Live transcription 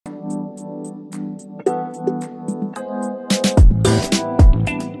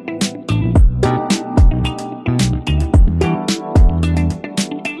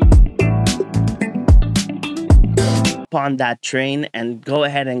hop on that train and go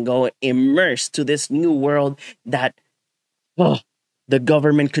ahead and go immerse to this new world that, oh, the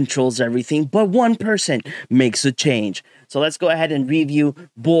government controls everything, but one person makes a change. So let's go ahead and review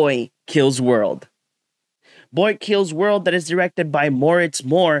Boy Kills World. Boy Kills World, that is directed by Moritz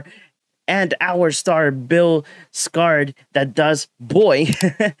Moore and our star Bill Skard, that does Boy,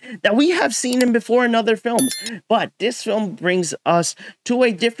 that we have seen him before in other films. But this film brings us to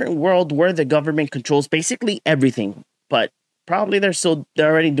a different world where the government controls basically everything. But probably they're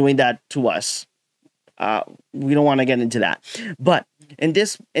already doing that to us. We don't want to get into that. But in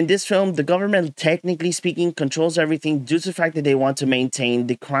this film, the government, technically speaking, controls everything due to the fact that they want to maintain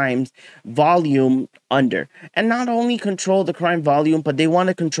the crime volume under. And not only control the crime volume, but they want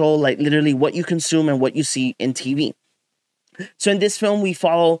to control, like, literally what you consume and what you see in TV. So in this film, we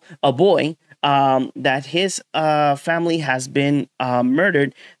follow a boy that his family has been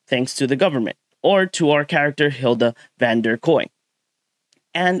murdered thanks to the government, or to our character, Hilda van der Kooi.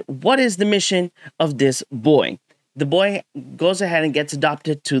 And what is the mission of this boy? The boy goes ahead and gets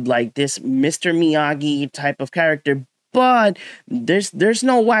adopted to, like, this Mr. Miyagi type of character, but there's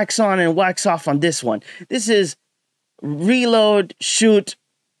no wax on and wax off on this one. This is reload, shoot,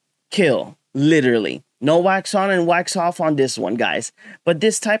 kill, literally. No wax on and wax off on this one, guys. But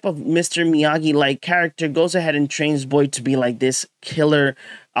this type of Mr. Miyagi-like character goes ahead and trains Boy to be like this killer.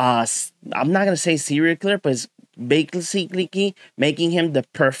 I'm not going to say serial killer, but it's basically making him the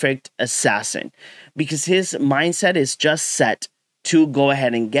perfect assassin, because his mindset is just set to go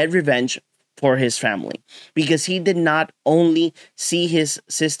ahead and get revenge for his family, because he did not only see his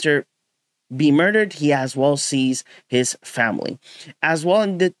sister be murdered, he as well sees his family as well.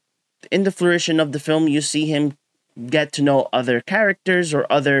 In the flourishing of the film, you see him get to know other characters or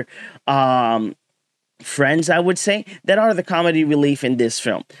other friends, I would say, that are the comedy relief in this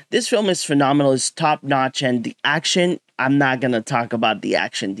film. This film is phenomenal. It's top notch, and the action, I'm not going to talk about the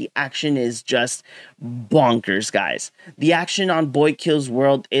action. The action is just bonkers, guys. The action on Boy Kills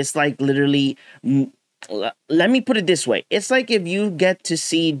World is like literally, let me put it this way. It's like if you get to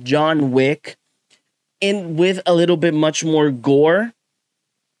see John Wick with a little bit much more gore,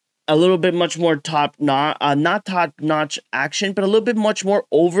 a little bit much more not top-notch action, but a little bit much more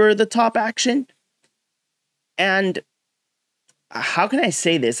over-the-top action. And how can I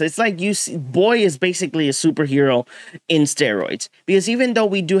say this? It's like Boy is basically a superhero in steroids. Because even though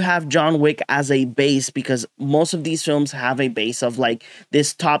we do have John Wick as a base, because most of these films have a base of like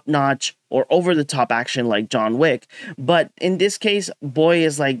this top-notch or over-the-top action like John Wick. But in this case, Boy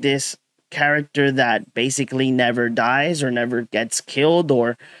is like this character that basically never dies or never gets killed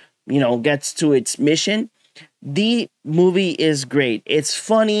or, gets to its mission. The movie is great. It's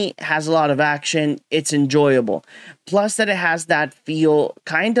funny, has a lot of action, it's enjoyable. Plus that it has that feel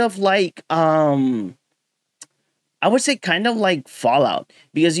kind of like, I would say kind of like Fallout.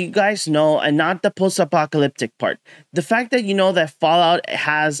 Because you guys know, and not the post-apocalyptic part. The fact that that Fallout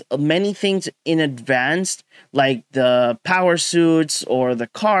has many things in advance, like the power suits or the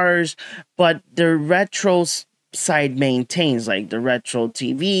cars, but the retro side maintains, like the retro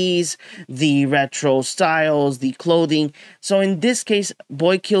TVs, the retro styles, the clothing. So in this case,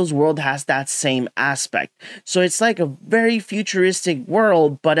 Boy Kills World has that same aspect. So it's like a very futuristic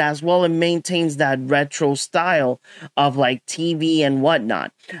world, but as well it maintains that retro style of like TV and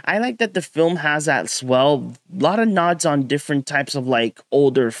whatnot. I like that the film has that as well. A lot of nods on different types of like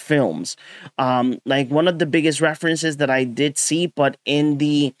older films. Like one of the biggest references that I did see, but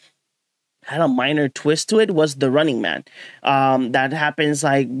had a minor twist to it, was The Running Man. That happens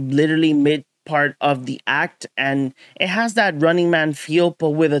like literally mid part of the act, and it has that Running Man feel, but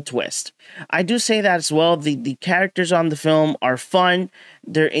with a twist. I do say that as well. The characters on the film are fun.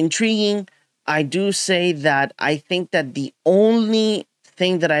 They're intriguing. I do say that I think that the only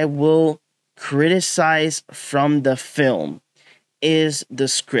thing that I will criticize from the film is the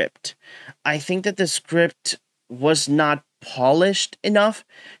script. I think that the script was not polished enough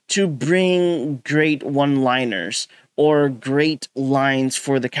to bring great one-liners or great lines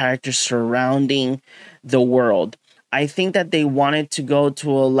for the characters surrounding the world. I think that they wanted to go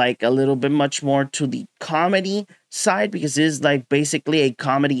to a little bit much more to the comedy side, because it is like basically a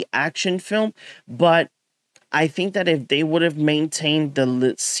comedy action film. But I think that if they would have maintained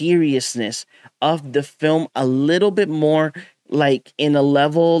the seriousness of the film a little bit more, like in a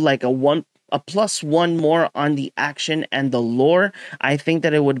level, like a +1 more on the action and the lore, I think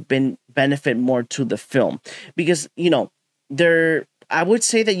that it would benefit more to the film. Because, I would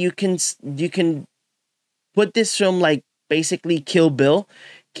say that you can put this film like basically Kill Bill.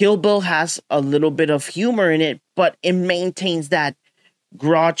 Kill Bill has a little bit of humor in it, but it maintains that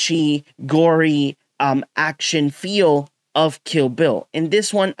grouchy, gory action feel of Kill Bill. In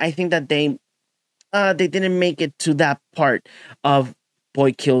this one, I think that they didn't make it to that part of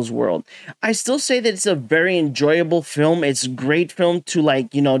Boy Kills World. I still say that it's a very enjoyable film. It's a great film to,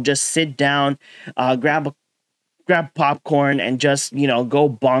 like, just sit down, grab popcorn and just, go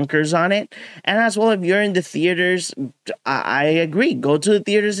bonkers on it. And as well, if you're in the theaters, I agree, go to the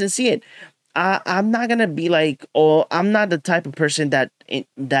theaters and see it. I'm not gonna be like, oh, I'm not the type of person that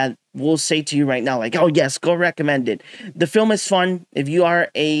will say to you right now, like, oh yes, go recommend it. The film is fun. If you are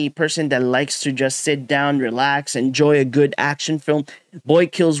a person that likes to just sit down, relax, enjoy a good action film, Boy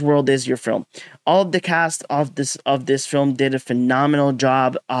Kills World is your film. All of the cast of this film did a phenomenal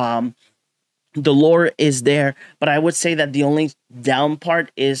job. The lore is there, but I would say that the only down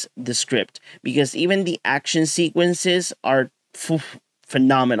part is the script, because even the action sequences are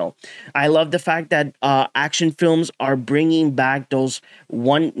phenomenal. I love the fact that action films are bringing back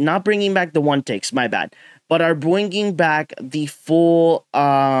not bringing back the one takes, my bad, but are bringing back the full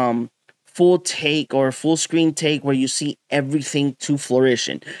take or full screen take where you see everything to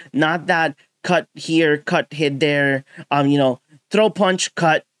fruition. Not that cut here, cut hit there, throw punch,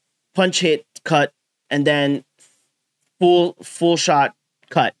 cut, punch hit, cut, and then full shot,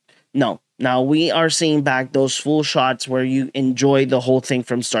 cut. No. Now we are seeing back those full shots where you enjoy the whole thing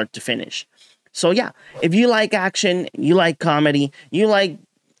from start to finish. So yeah, if you like action, you like comedy, you like,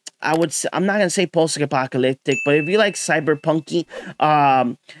 I'm not gonna say post-apocalyptic, but if you like cyberpunky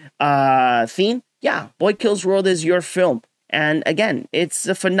theme, yeah, Boy Kills World is your film. And again, it's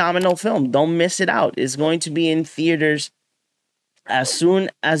a phenomenal film. Don't miss it out. It's going to be in theaters as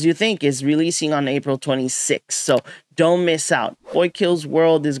soon as you think. Is releasing on April 26th. So don't miss out. Boy Kills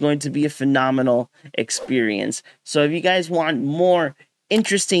World is going to be a phenomenal experience. So if you guys want more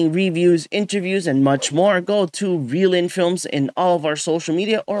interesting reviews, interviews, and much more, go to Reel In Films in all of our social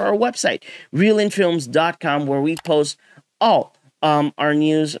media or our website, reelinfilms.com, where we post all our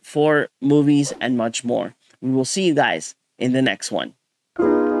news for movies and much more. We will see you guys in the next one.